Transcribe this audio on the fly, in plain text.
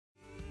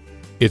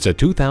It's a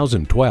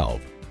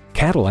 2012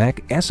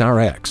 Cadillac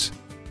SRX.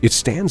 It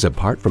stands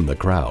apart from the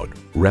crowd,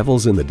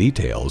 revels in the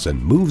details,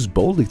 and moves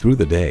boldly through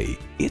the day.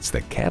 It's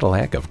the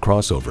Cadillac of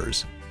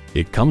crossovers.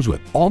 It comes with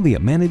all the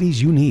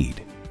amenities you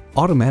need: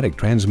 automatic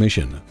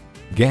transmission,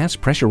 gas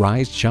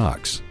pressurized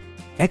shocks,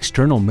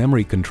 external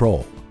memory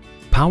control,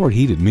 power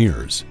heated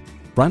mirrors,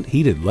 front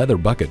heated leather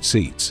bucket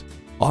seats,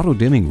 auto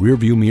dimming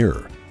rearview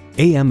mirror,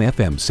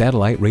 AM/FM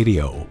satellite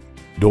radio,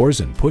 doors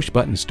and push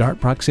button start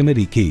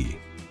proximity key,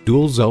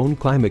 dual zone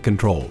climate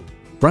control,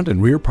 front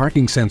and rear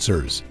parking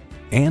sensors,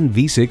 and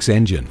V6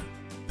 engine.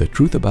 The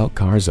Truth About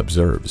Cars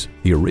observes,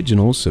 the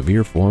original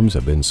severe forms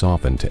have been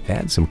softened to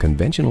add some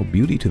conventional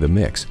beauty to the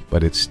mix,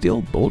 but it's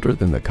still bolder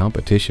than the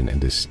competition and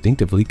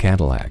distinctively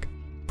Cadillac.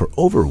 For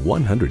over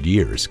 100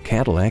 years,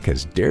 Cadillac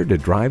has dared to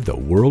drive the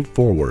world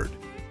forward.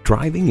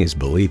 Driving is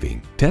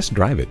believing. Test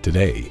drive it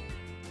today.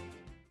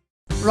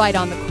 Right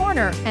on the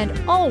corner and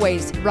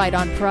always right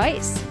on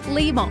price.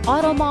 Lima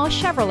Auto Mall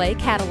Chevrolet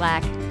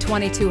Cadillac,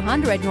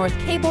 2200 North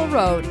Cable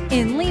Road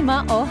in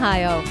Lima,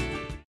 Ohio.